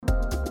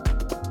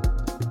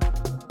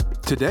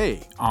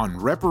Today on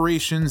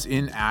Reparations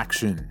in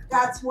Action.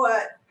 That's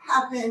what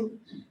happened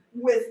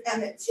with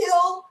Emmett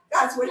Till,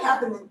 that's what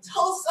happened in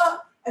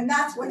Tulsa, and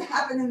that's what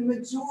happened in the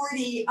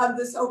majority of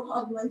the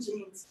so-called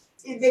lynchings.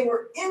 They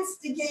were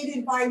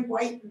instigated by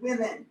white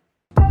women.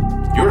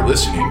 You're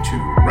listening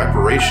to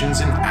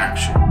Reparations in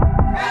Action.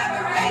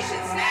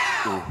 Reparations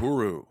now!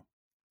 Uhuru.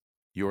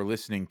 You're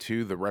listening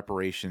to the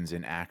Reparations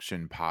in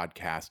Action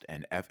podcast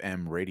and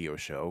FM radio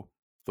show,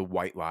 the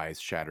White Lies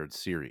Shattered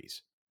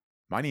series.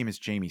 My name is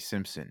Jamie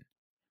Simpson.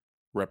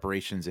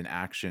 Reparations in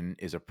Action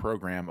is a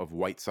program of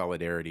white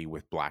solidarity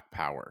with Black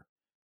power.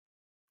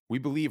 We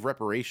believe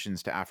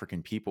reparations to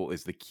African people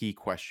is the key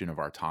question of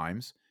our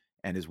times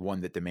and is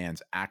one that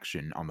demands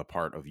action on the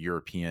part of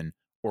European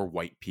or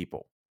white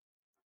people.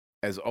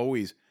 As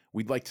always,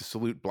 we'd like to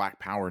salute Black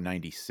Power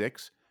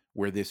 96,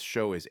 where this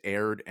show is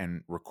aired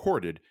and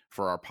recorded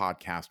for our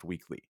podcast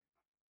weekly.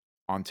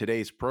 On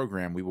today's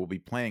program, we will be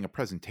playing a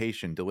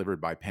presentation delivered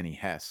by Penny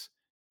Hess,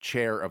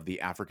 chair of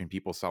the African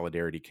People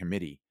Solidarity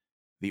Committee,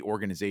 the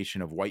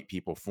organization of white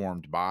people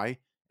formed by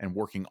and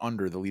working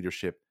under the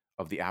leadership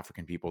of the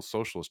African People's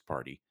Socialist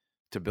Party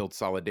to build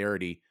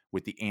solidarity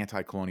with the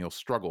anti-colonial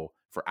struggle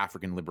for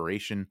African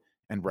liberation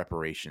and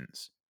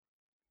reparations.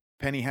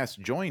 Penny Hess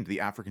joined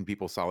the African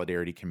People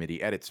Solidarity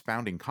Committee at its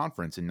founding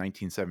conference in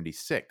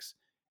 1976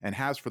 and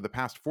has for the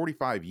past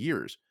 45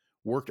 years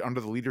worked under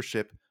the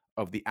leadership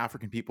of the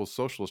African People's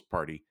Socialist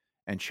Party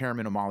and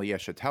Chairman Omali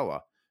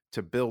Yeshitela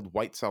to build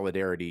white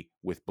solidarity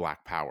with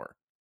Black power.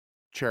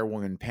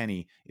 Chairwoman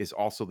Penny is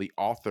also the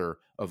author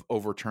of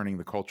Overturning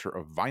the Culture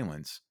of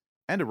Violence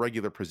and a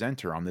regular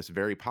presenter on this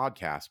very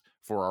podcast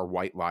for our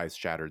White Lies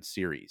Shattered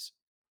series.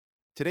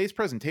 Today's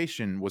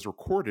presentation was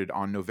recorded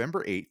on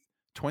November 8th,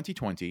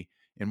 2020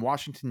 in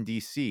Washington,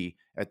 D.C.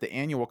 at the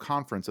annual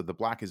conference of the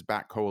Black is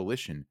Back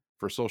Coalition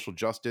for Social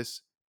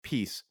Justice,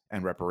 Peace,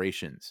 and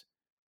Reparations.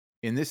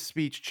 In this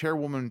speech,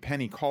 Chairwoman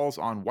Penny calls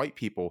on white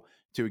people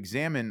to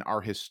examine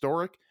our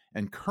historic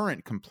and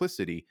current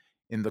complicity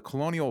in the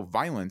colonial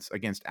violence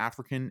against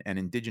African and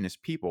indigenous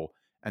people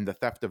and the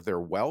theft of their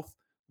wealth,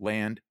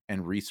 land,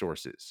 and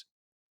resources.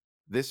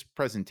 This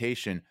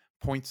presentation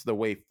points the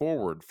way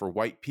forward for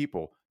white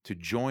people to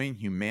join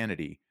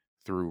humanity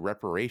through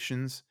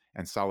reparations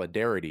and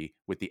solidarity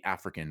with the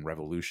African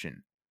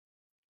Revolution.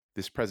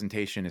 This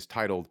presentation is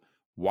titled,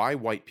 Why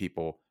White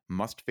People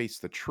Must Face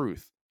the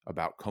Truth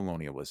About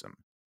Colonialism,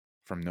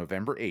 from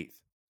November 8th,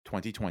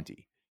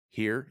 2020.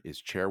 Here is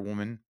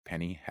Chairwoman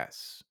Penny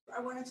Hess. I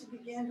wanted to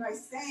begin by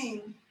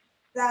saying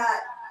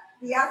that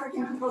the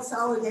African People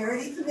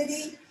Solidarity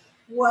Committee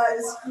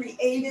was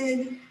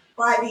created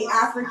by the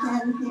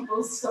African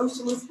People's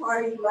Socialist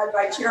Party, led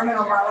by Chairman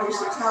Omali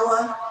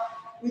Yeshitela.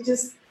 We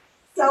just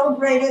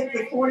celebrated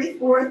the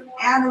 44th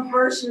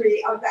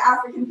anniversary of the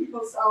African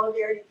People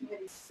Solidarity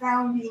Committee's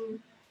founding,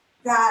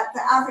 that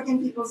the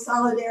African People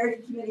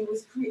Solidarity Committee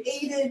was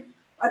created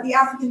by the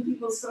African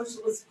People's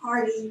Socialist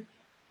Party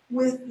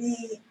with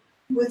the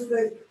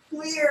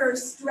clear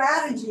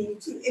strategy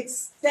to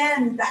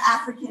extend the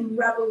African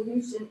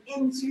Revolution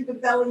into the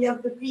belly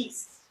of the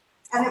beast.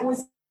 And it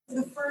was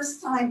the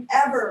first time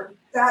ever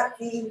that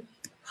the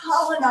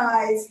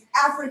colonized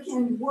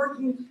African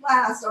working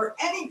class or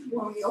any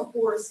colonial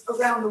force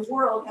around the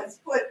world has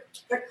put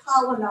the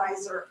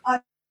colonizer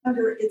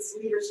under its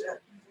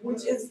leadership,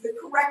 which is the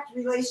correct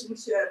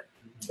relationship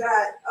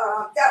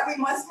that we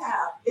must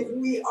have if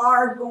we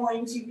are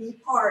going to be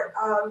part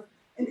of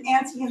an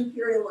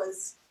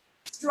anti-imperialist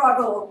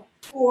struggle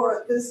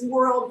for this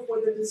world, for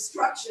the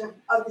destruction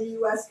of the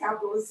U.S.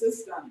 capitalist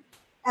system.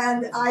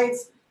 And I,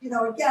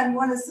 again,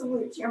 want to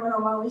salute Chairman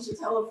Omali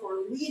Yeshitela for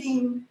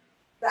leading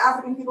the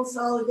African People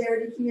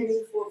Solidarity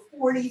Committee for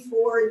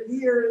 44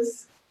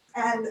 years.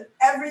 And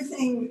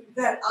everything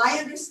that I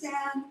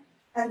understand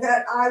and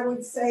that I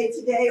would say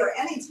today or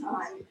any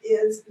time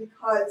is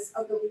because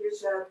of the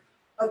leadership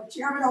of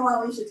Chairman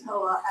Omali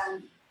Yeshitela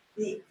and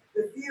the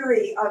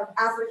theory of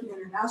African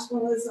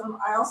internationalism.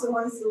 I also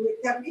want to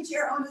salute Deputy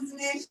Chair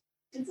Onizine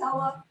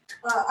Yeshitela,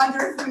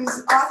 under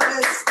whose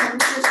office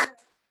and leadership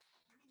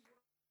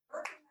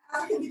the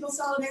African People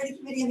Solidarity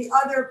Committee and the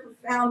other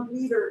profound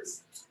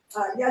leaders,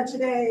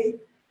 Yejide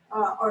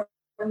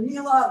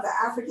Ornila of the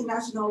African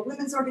National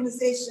Women's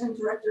Organization,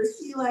 Director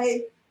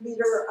Hile,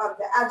 leader of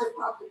the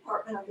Adjupop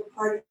department of the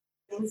party,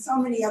 and so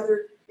many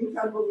other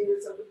incredible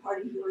leaders of the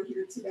party who are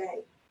here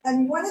today.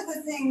 And one of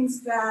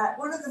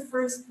the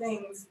first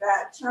things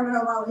that Chairman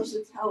Omali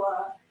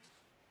Yeshitela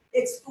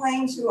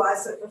explained to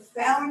us at the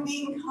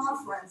founding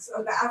conference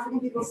of the African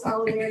People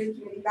Solidarity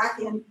Committee back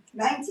in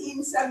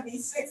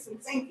 1976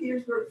 in St.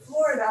 Petersburg,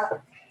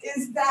 Florida,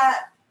 is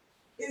that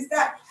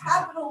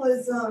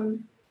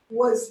capitalism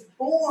was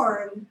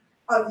born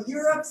of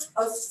Europe's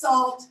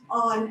assault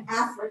on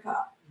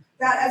Africa.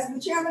 That, as the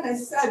chairman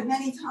has said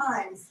many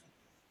times,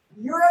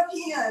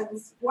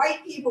 Europeans,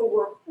 white people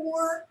were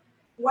poor,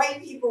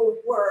 white people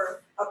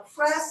were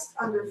oppressed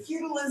under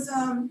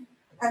feudalism,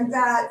 and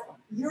that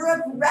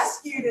Europe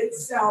rescued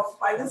itself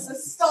by this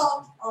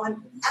assault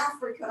on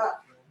Africa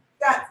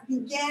that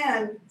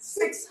began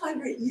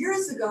 600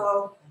 years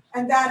ago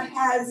And that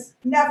has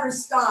never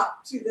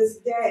stopped to this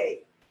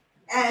day.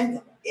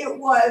 And it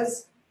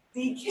was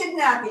the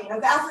kidnapping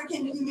of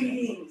African human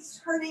beings,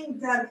 turning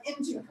them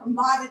into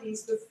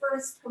commodities, the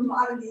first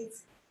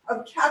commodities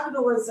of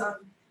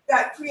capitalism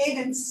that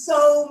created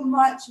so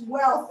much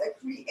wealth, that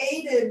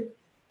created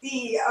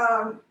the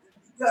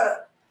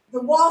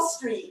Wall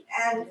Street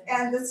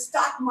and the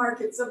stock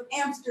markets of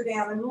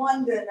Amsterdam and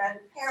London and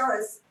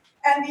Paris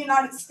and the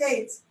United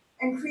States,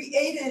 and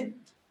created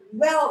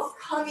wealth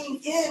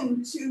coming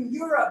into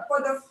Europe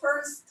for the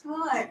first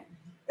time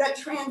that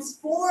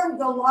transformed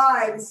the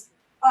lives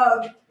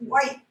of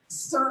white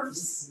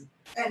serfs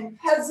and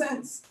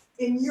peasants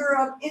in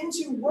Europe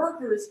into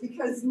workers,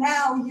 because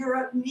now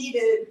Europe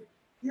needed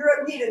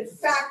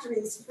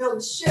factories to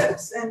build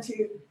ships and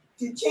to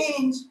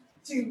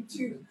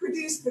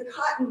produce the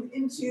cotton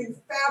into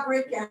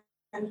fabric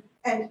and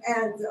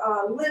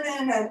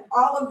linen and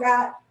all of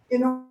that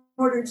in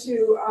order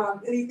to,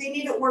 they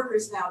needed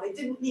workers now. They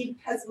didn't need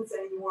peasants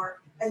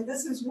anymore. And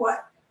this is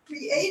what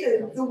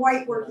created the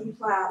white working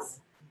class.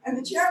 And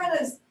the chairman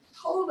has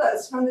told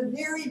us from the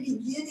very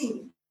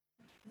beginning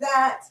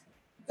that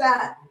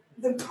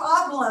the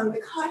problem,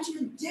 the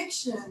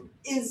contradiction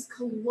is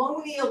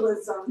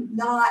colonialism,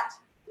 not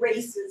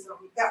racism,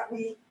 that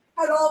we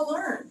had all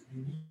learned,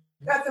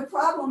 that the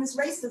problem is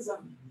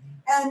racism.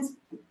 And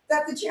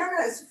that the chairman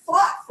has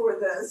fought for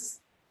this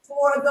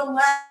for the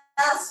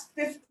last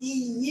 50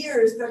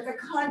 years, that the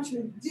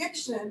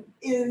contradiction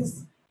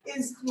is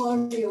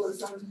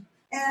colonialism.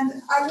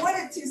 And I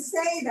wanted to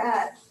say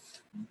that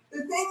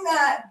the thing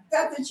that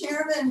the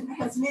chairman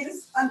has made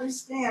us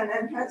understand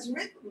and has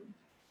written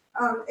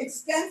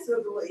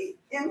extensively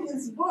in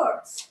his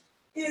books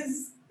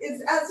is,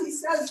 as he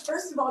says,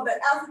 first of all,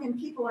 that African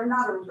people are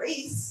not a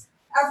race.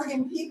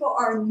 African people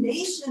are a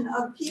nation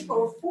of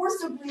people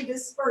forcibly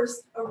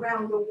dispersed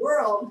around the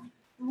world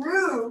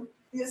through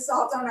the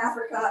assault on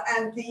Africa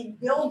and the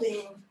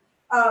building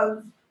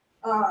of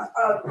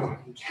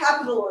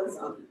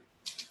capitalism.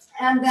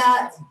 And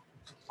that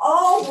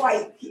all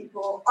white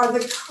people are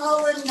the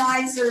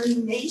colonizer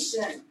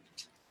nation.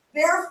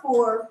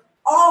 Therefore,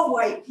 all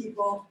white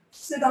people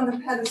sit on the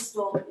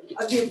pedestal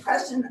of the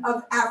oppression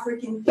of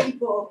African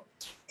people,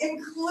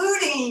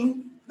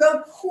 including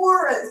the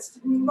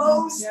poorest,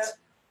 most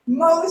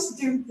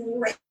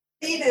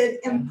degraded,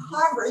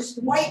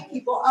 impoverished white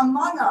people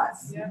among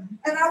us. Yeah.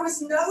 And I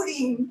was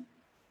noting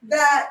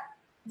that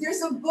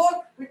there's a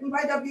book written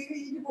by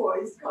W.E. Du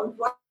Bois called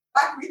Black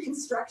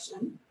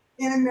Reconstruction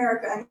in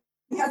America, and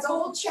he has a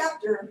whole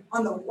chapter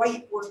on the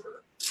white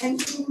worker.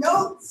 And he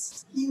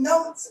notes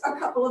a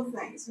couple of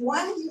things.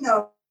 One, he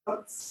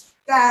notes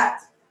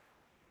that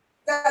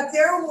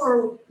there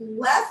were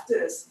white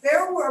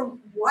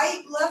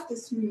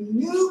leftists who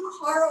knew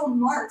Karl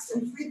Marx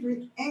and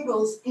Friedrich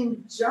Engels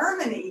in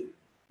Germany,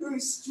 who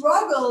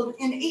struggled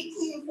in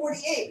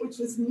 1848, which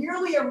was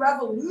nearly a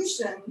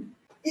revolution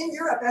in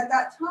Europe at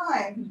that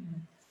time,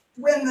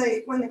 when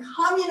the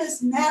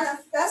Communist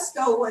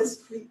Manifesto was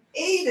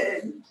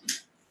created,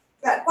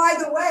 that, by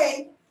the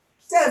way,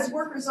 says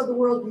workers of the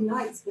world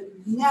unites, but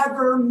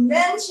never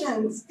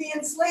mentions the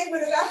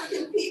enslavement of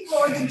African people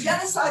or the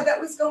genocide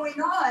that was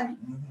going on.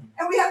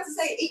 And we have to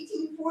say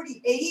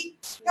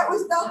 1848, that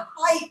was the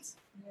height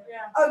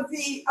of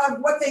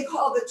what they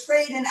call the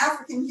trade in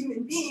African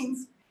human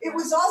beings. It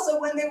was also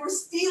when they were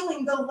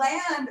stealing the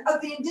land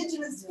of the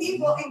indigenous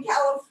people in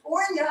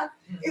California.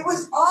 It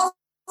was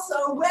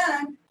also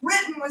when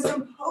Britain was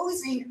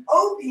imposing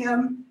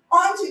opium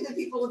onto the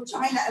people of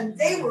China and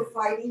they were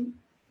fighting.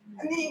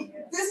 I mean,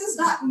 this is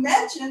not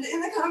mentioned in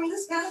the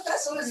Communist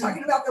Manifesto. It's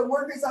talking about the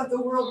workers of the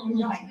world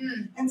unite.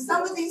 And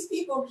some of these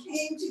people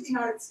came to the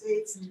United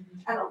States,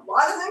 and a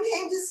lot of them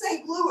came to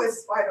St.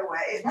 Louis, by the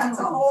way. That's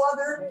a whole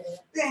other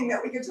thing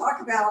that we could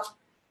talk about.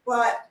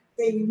 But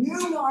they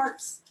knew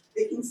Marx.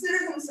 They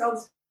considered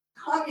themselves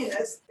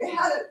communists. They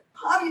had a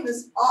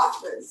communist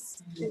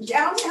office in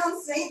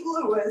downtown St.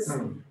 Louis,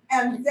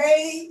 and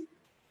they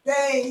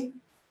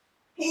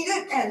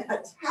hated and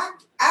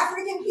attacked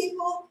African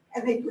people,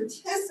 and they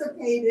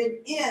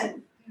participated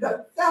in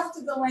the theft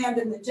of the land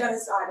and the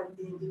genocide of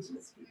the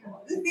indigenous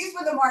people. These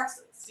were the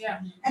Marxists.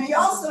 Yeah. And he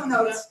also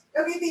notes,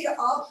 W.B.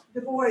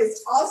 Du Bois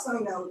also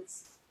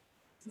notes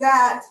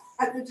that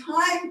at the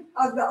time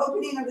of the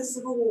opening of the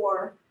Civil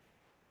War,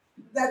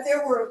 that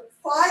there were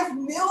 5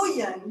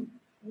 million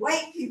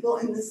white people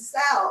in the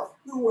South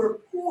who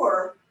were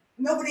poor.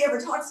 Nobody ever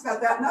talks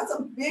about that, and that's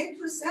a big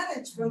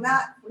percentage from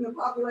the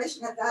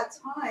population at that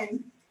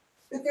time,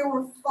 that there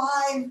were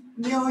 5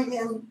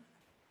 million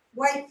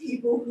white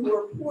people who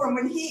were poor. And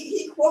when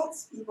he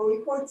quotes people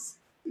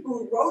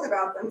who wrote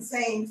about them,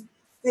 saying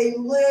they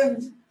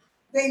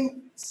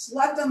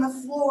slept on the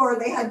floor,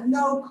 they had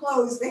no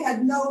clothes, they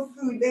had no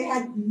food, they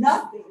had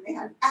nothing, they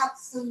had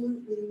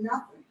absolutely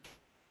nothing.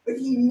 But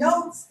he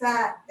notes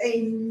that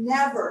they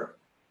never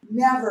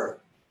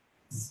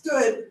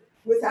stood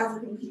with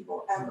African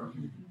people ever.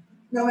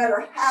 No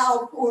matter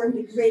how poor and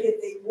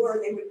degraded they were,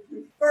 they would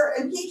prefer,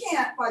 and he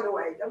can't, by the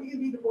way,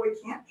 W.B. Du Bois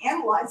can't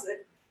analyze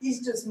it,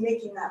 he's just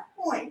making that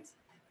point,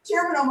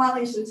 Chairman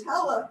Omali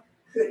Yeshitela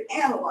could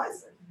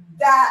analyze it.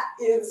 That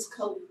is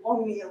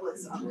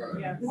colonialism,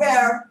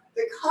 where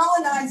the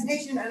colonized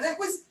nation, and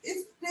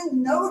it's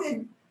been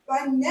noted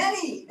by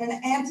many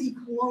an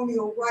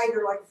anti-colonial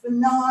writer like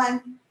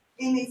Fanon,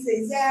 Aimé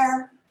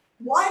Césaire.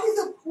 Why do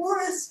the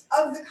poorest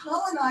of the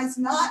colonized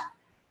not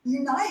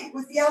unite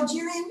with the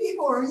Algerian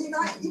people or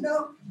unite,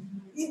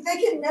 they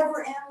can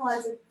never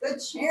analyze it. The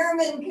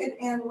chairman could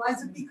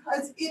analyze it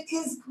because it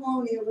is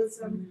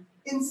colonialism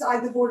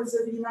inside the borders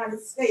of the United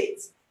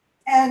States.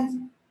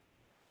 And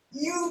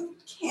you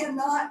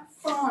cannot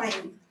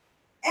find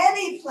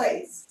any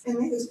place in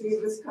the history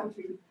of this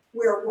country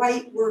where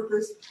white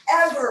workers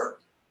ever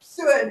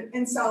stood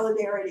in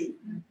solidarity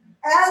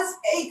as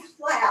a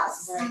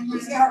class,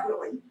 which they aren't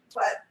really,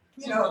 but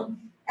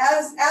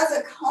as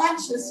a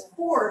conscious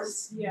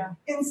force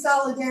in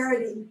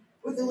solidarity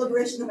with the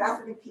liberation of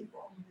African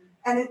people.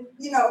 And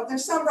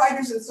there's some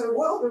writers that say,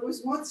 well, there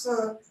was once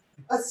a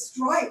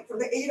strike for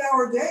the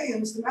 8-hour day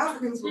and some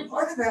Africans were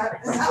part of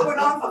that, and that went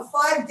on for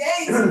 5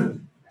 days.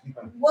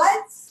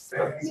 What?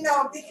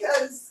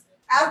 Because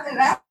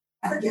an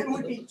African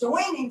would be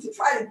joining to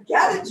try to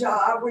get a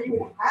job where you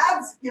would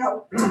have,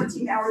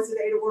 14 hours a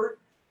day to work.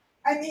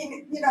 I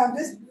mean,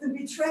 just the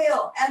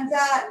betrayal, and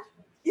that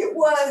it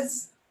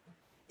was,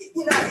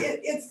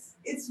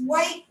 it's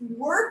white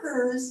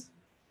workers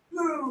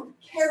who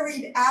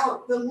carried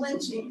out the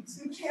lynchings,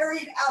 who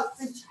carried out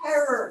the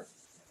terror,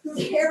 who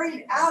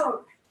carried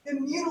out the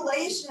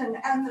mutilation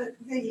and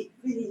the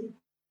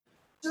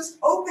just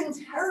open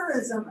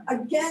terrorism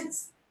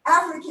against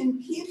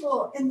African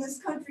people in this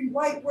country,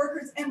 white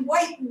workers, and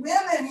white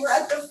women were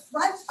at the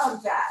front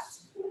of that.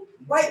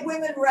 White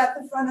women were at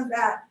the front of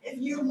that. If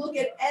you look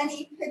at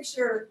any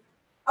picture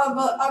of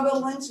a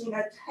lynching,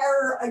 a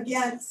terror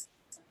against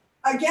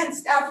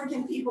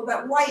African people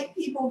that white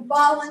people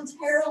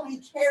voluntarily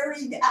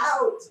carried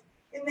out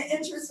in the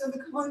interest of the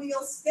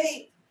colonial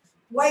state,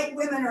 white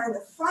women are in the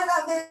front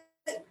of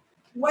it.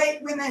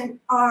 White women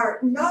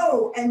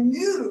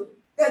knew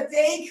that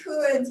they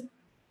could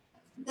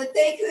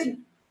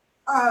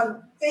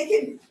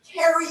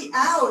carry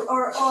out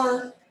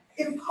or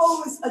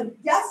impose a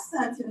death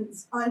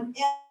sentence on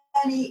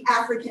any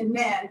African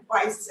man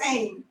by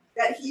saying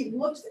that he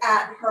looked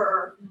at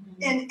her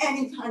in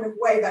any kind of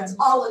way. That's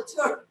all it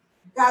took.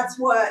 That's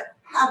what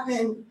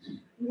happened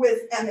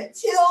with Emmett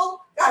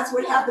Till. That's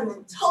what happened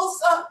in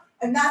Tulsa.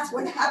 And that's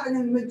what happened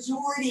in the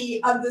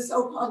majority of the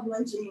so-called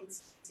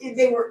lynchings.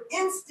 They were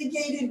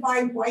instigated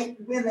by white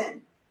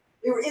women.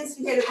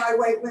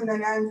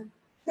 And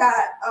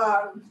that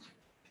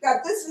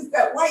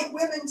white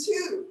women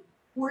too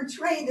were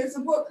trained. There's a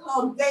book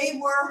called They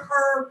Were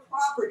Her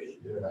Property.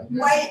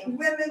 White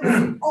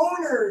women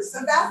owners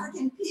of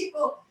African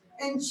people.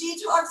 And she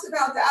talks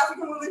about, the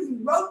African woman who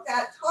wrote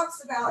that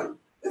talks about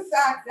the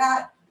fact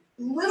that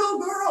little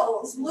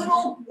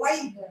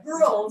white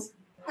girls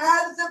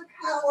had the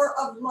power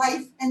of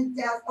life and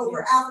death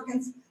over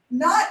Africans,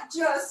 not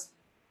just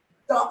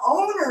the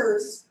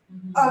owners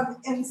of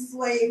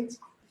enslaved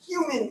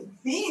human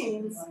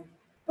beings,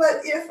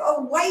 but if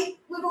a white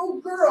little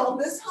girl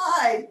this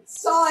high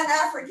saw an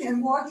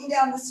African walking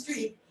down the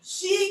street,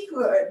 she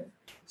could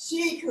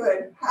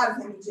have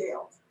him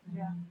jailed,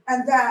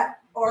 and that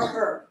or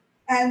her.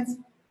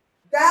 And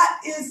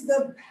that is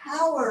the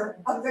power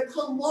of the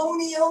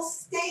colonial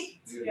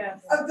state,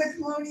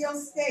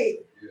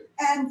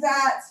 and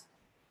that,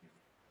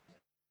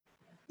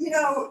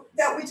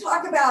 that we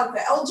talk about the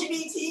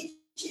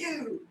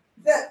LGBTQ,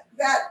 that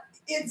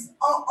it's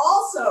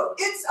also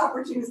its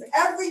opportunities.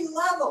 Every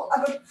level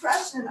of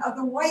oppression of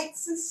the white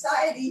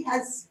society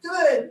has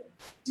stood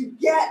to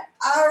get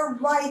our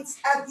rights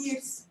at the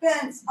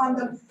expense, on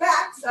the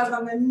backs of,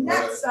 on the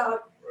necks of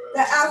the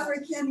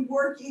African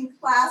working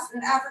class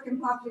and African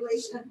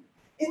population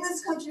in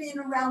this country and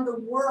around the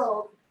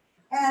world.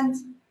 And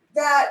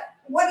that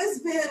what has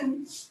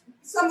been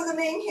some of the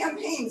main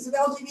campaigns of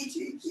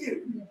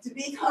LGBTQ, to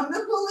become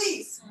the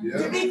police,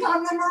 to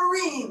become the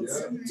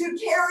Marines, to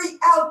carry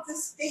out the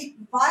state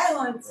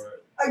violence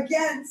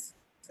against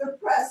the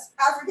oppressed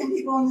African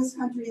people in this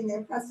country and the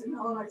oppressed and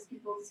colonized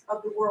peoples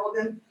of the world.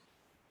 And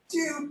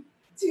to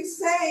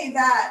say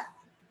that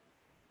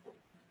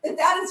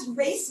is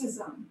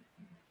racism,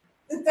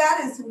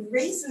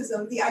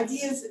 the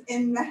ideas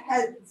in the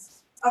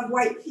heads of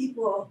white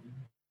people,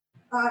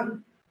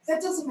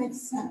 that doesn't make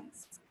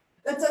sense.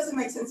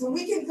 And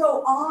we can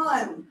go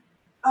on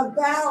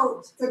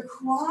about the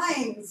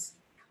crimes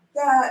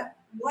that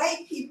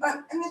white people,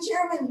 and the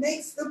chairman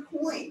makes the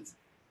point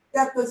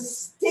that the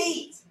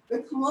state,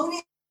 the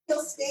colonial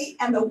state,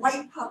 and the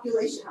white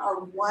population are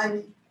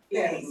one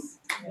thing.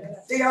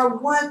 Yes. They are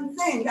one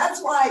thing.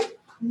 That's why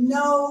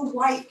no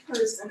white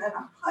person in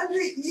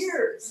 100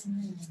 years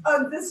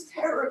of this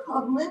terror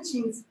called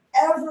lynchings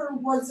ever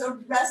was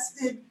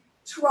arrested,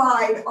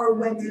 tried, or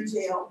went to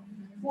jail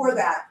for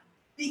that.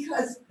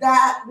 Because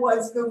that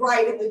was the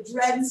right, and the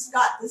Dred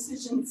Scott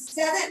decision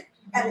said it,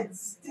 and it's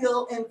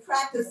still in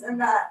practice,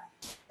 and that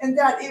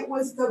it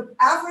was the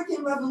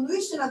African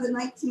Revolution of the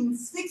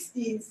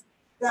 1960s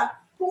that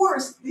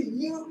forced the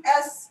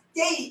U.S.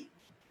 state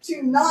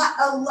to not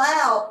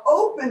allow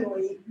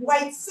openly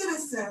white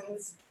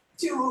citizens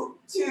to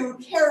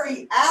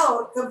carry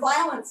out the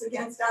violence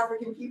against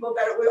African people,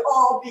 that it would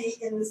all be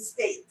in the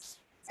states.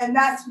 And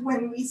that's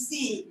when we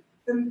see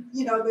the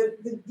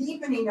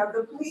deepening of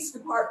the police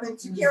department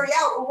to carry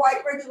out what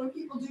white regular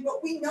people do.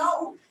 But we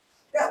know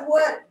that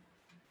what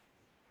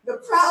the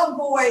Proud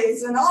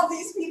Boys and all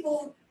these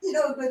people,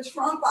 the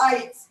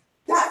Trumpites,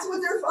 that's what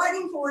they're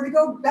fighting for, to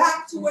go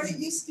back to what it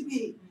used to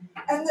be.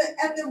 And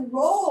the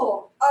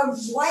role of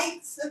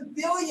white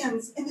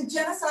civilians in the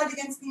genocide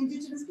against the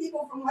indigenous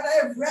people, from what I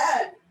have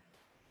read,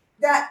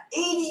 that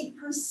 80%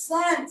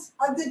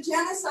 of the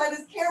genocide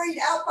is carried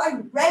out by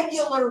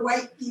regular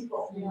white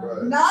people,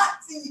 Right. not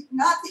the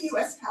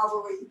U.S.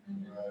 cavalry,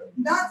 Right.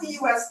 not the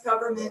U.S.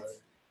 government,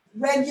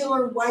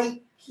 regular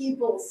white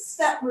people,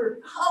 settler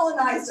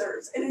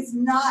colonizers. It is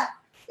not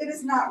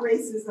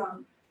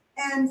racism.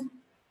 And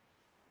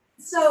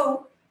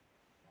so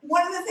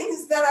one of the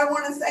things that I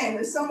want to say, and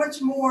there's so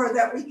much more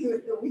that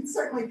we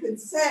certainly could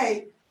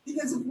say,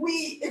 because if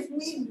we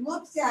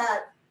looked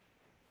at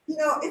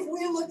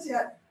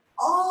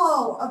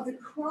all of the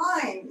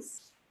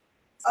crimes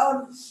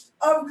of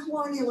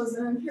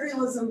colonialism and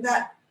imperialism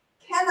that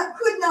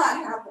could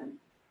not happen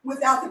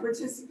without the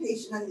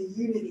participation and the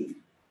unity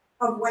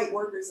of white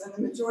workers and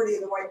the majority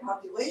of the white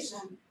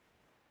population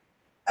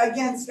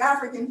against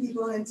African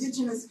people and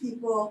indigenous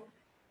people,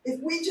 if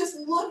we just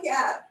look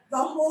at the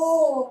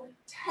whole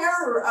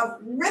terror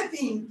of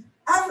ripping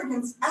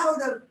Africans out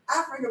of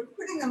Africa,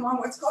 putting them on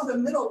what's called the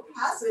Middle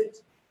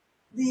Passage,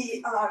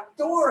 the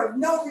door of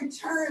no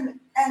return,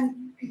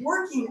 and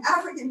working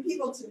African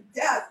people to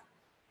death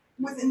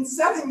within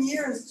 7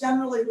 years,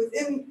 generally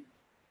within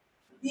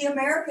the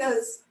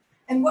Americas,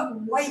 and what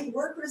white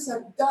workers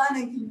have done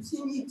and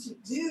continue to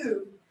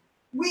do,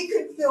 we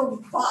could fill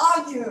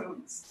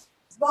volumes.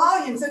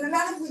 And then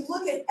if we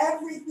look at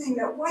everything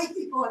that white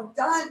people have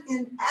done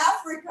in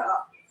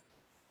Africa,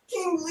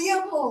 King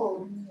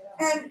Leopold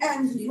and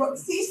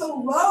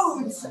Cecil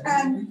Rhodes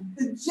and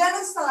the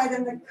genocide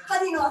and the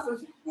cutting off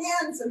of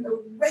hands and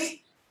the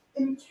rape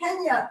in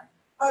Kenya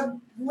of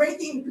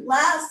breaking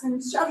glass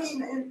and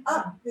shoving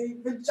up the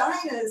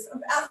vaginas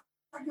of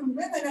African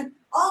women, and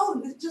all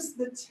of just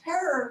the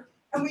terror.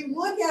 And we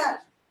look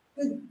at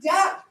the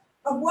depth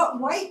of what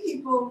white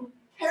people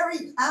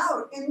carried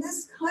out in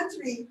this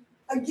country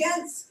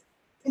against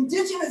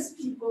indigenous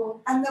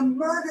people, and the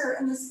murder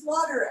and the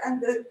slaughter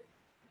and the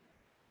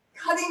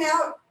cutting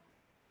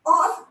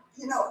off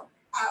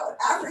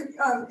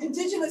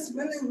indigenous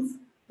women's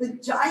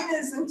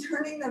vaginas and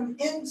turning them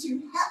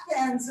into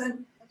hatbands,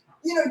 and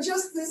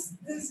just this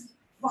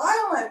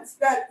violence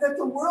that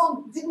the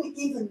world didn't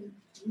even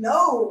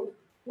know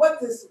what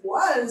this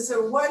was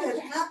or what had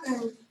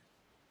happened.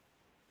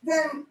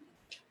 Then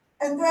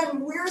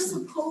we're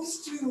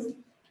supposed to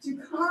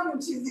come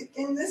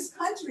in this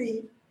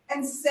country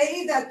and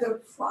say that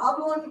the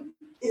problem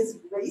is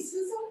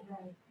racism.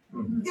 Right.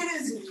 It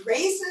is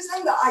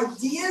racism, the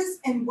ideas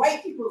in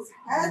white people's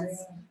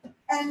heads,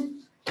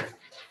 and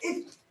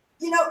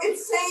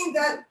it's saying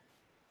that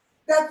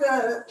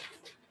the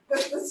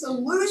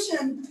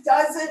solution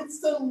doesn't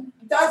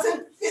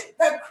fit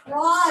the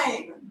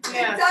crime. Yes.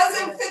 It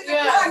doesn't fit the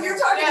Yes. crime. You're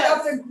talking Yes.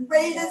 about the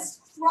greatest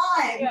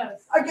crime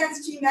Yes.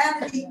 against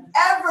humanity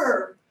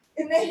ever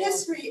in the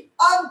history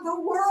of the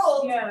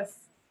world.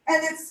 Yes.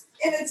 And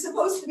it's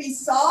supposed to be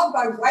solved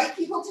by white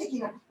people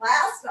taking a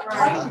class to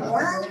Right.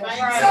 unlearn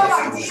Right. some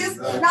Right. ideas,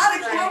 Right. not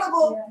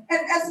accountable.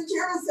 And as the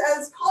chairman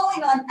says,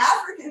 calling on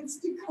Africans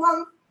to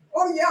come,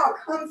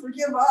 come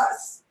forgive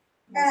us.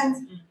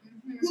 And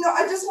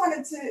I just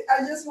wanted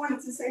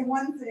to say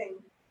one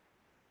thing.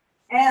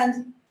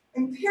 And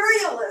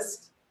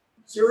imperialist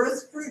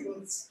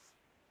jurisprudence,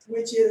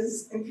 which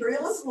is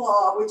imperialist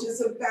law, which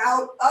is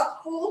about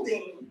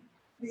upholding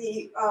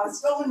the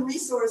stolen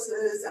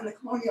resources and the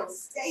colonial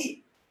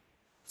state,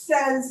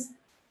 says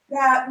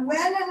that when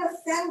an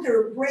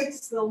offender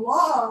breaks the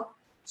law,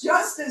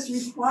 justice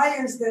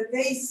requires that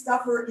they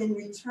suffer in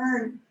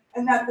return,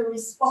 and that the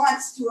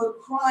response to a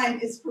crime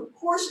is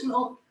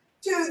proportional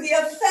to the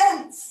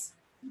offense.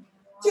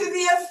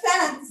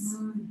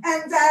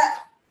 And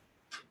that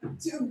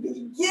to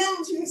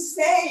begin to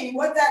say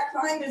what that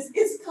crime is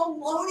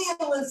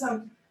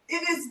colonialism.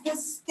 It is the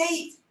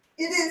state.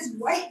 It is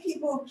white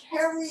people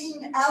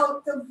carrying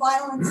out the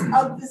violence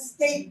of the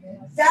state.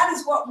 That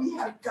is what we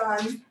have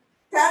done.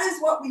 That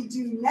is what we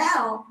do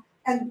now.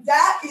 And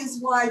that is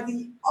why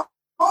the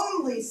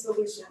only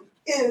solution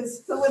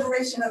is the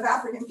liberation of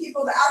African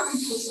people, the African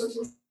People's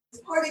Socialist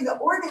Party, the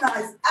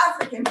organized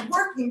African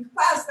working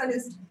class that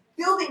is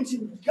building to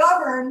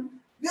govern,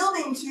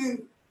 building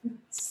to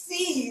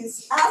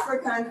seize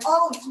Africa and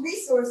all its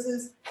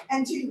resources,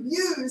 and to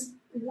use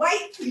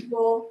white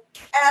people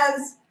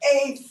as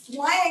a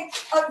flank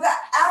of the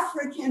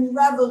African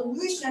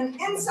revolution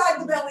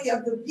inside the belly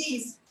of the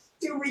beast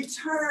to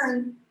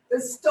return the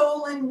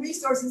stolen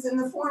resources in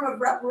the form of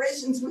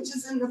reparations, which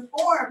is in the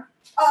form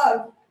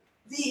of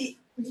the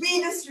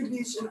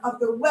redistribution of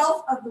the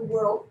wealth of the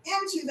world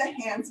into the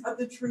hands of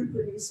the true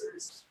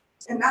producers.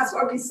 And that's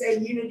why we say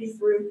unity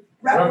through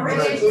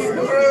reparations.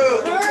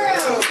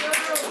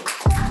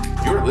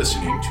 You're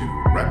listening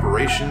to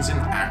Reparations in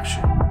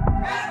Action.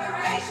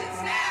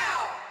 Reparations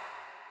now!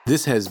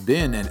 This has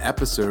been an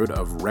episode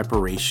of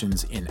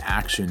Reparations in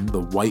Action,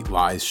 the White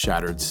Lies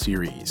Shattered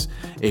series,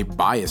 a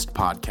biased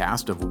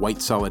podcast of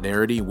white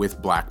solidarity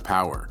with Black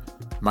power.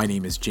 My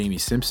name is Jamie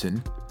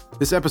Simpson.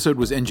 This episode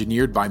was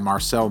engineered by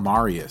Marcel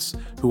Marius,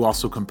 who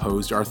also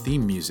composed our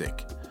theme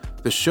music.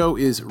 The show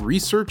is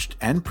researched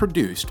and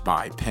produced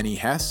by Penny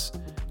Hess,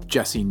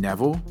 Jesse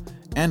Neville,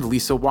 and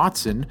Lisa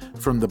Watson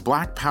from the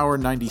Black Power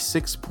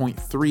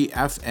 96.3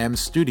 FM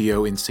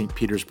studio in St.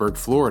 Petersburg,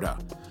 Florida.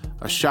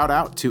 A shout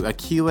out to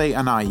Akile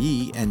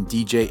Anayi and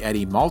DJ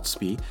Eddie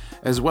Maltzby,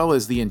 as well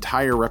as the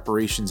entire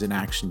Reparations in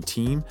Action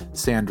team,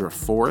 Sandra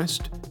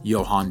Forrest,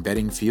 Johan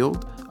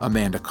Bedingfield,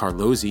 Amanda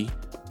Carlozzi,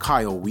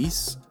 Kyle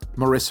Weiss,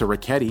 Marissa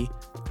Ricchetti,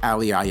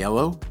 Ali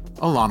Aiello,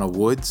 Alana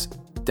Woods,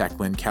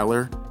 Declan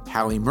Keller,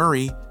 Hallie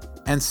Murray,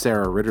 and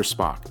Sarah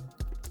Rittersbach.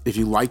 If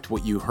you liked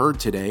what you heard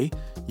today,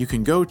 you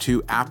can go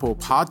to Apple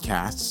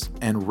Podcasts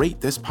and rate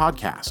this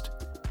podcast.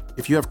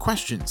 If you have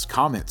questions,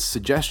 comments,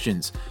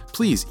 suggestions,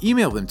 please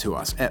email them to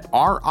us at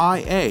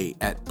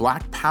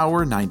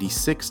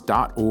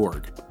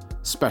ria@blackpower96.org.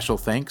 Special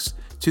thanks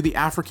to the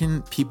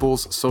African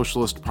People's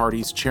Socialist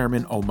Party's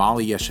chairman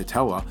Omali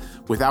Yeshitela,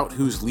 without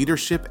whose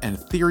leadership and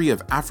theory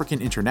of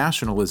African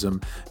internationalism,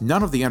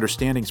 none of the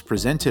understandings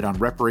presented on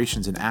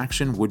Reparations in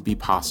Action would be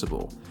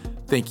possible.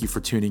 Thank you for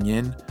tuning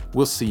in.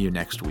 We'll see you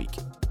next week.